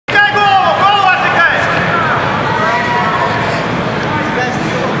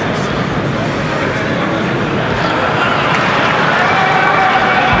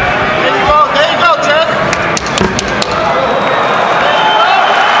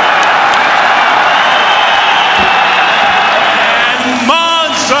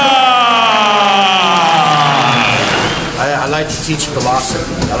to teach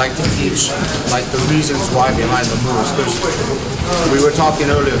philosophy. I like to teach like the reasons why behind the moves. We were talking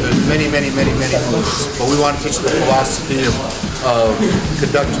earlier, there's many moves, but we want to teach the philosophy of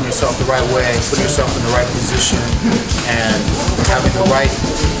conducting yourself the right way, putting yourself in the right position, and having the right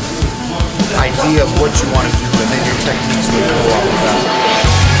idea of what you want to do, and then your techniques will go off of that.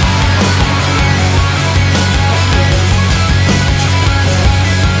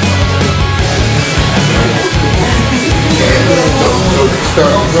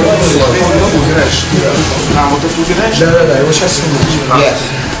 Убираешь. А, вот это убираешь? Да, его сейчас снимаешь. Yes.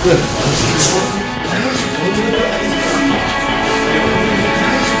 Good.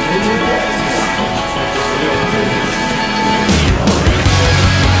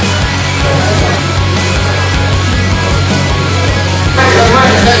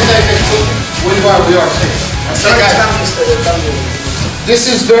 We are safe. This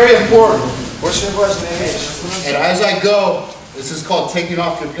is very important. Очень важная вещь. And as I go, this is called taking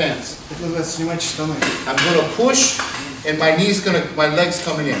off your pants. Это называется снимать штаны. I'm gonna push, and my legs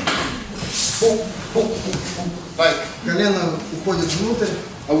coming in. Like колено уходит внутрь.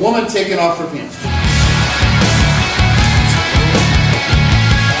 A woman taking off her pants.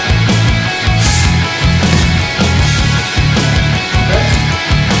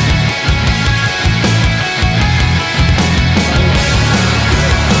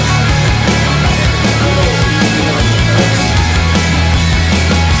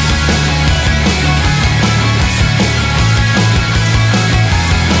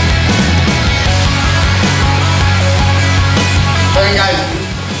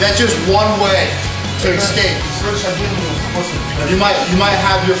 That's just one way to escape. You might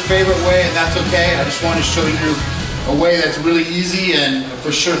have your favorite way, and that's okay. I just want to show you a way that's really easy and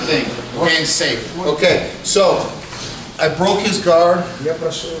for sure thing, okay, and safe. Okay, so I broke his guard,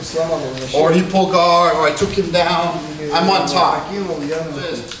 or he pulled guard, or I took him down. I'm on top.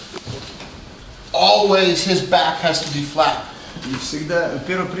 Always his back has to be flat. И всегда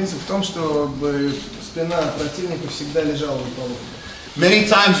первый принцип в том, чтобы спина противника всегда лежала на полу. Many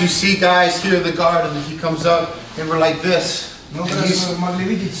times you see guys here in the guard and he comes up and we're like this. And he's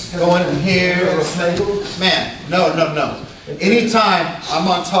going in here. Man, no. Anytime I'm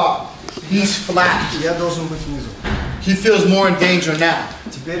on top, he's flat. He feels more in danger now.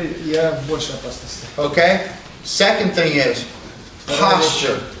 Okay? Second thing is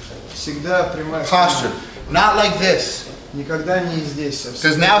posture. Posture. Not like this.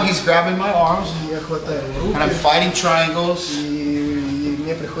 Because now he's grabbing my arms and I'm fighting triangles.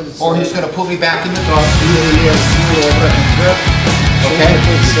 Or he's going to put me back in the dark. Okay?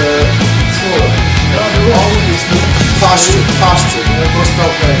 Posture.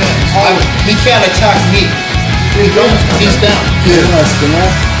 He can't attack me. He's down. Here.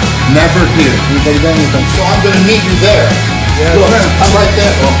 Never here. So I'm going to meet you there. Look, I'm right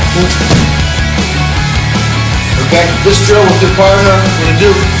there. Okay? This drill with your partner, we're going to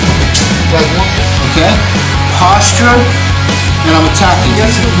do like one. Okay? Posture. And I'm attacking.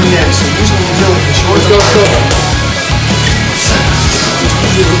 Let's go.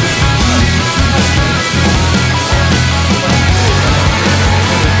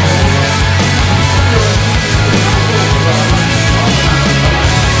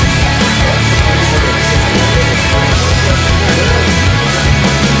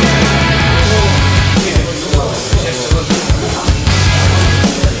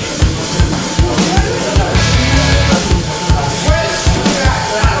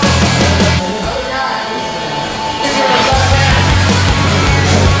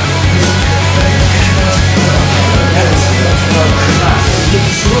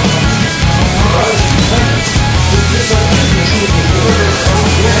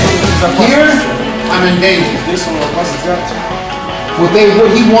 Here, I'm in danger.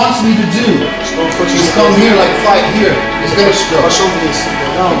 What he wants me to do is come here, like fight here. He's gonna stroke. This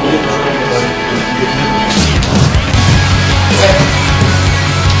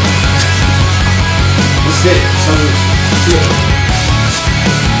is it.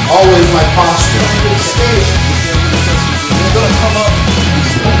 Always my posture. He's gonna come up.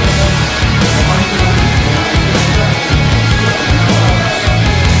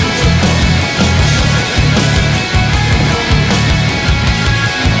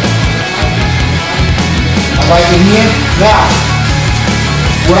 Like in here, now,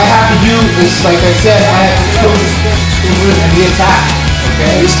 what I have to do is, like I said, I have to kill this and the attack,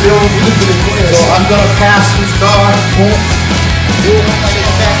 okay? So I'm going to pass this guard, boom, his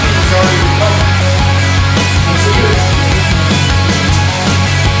back is already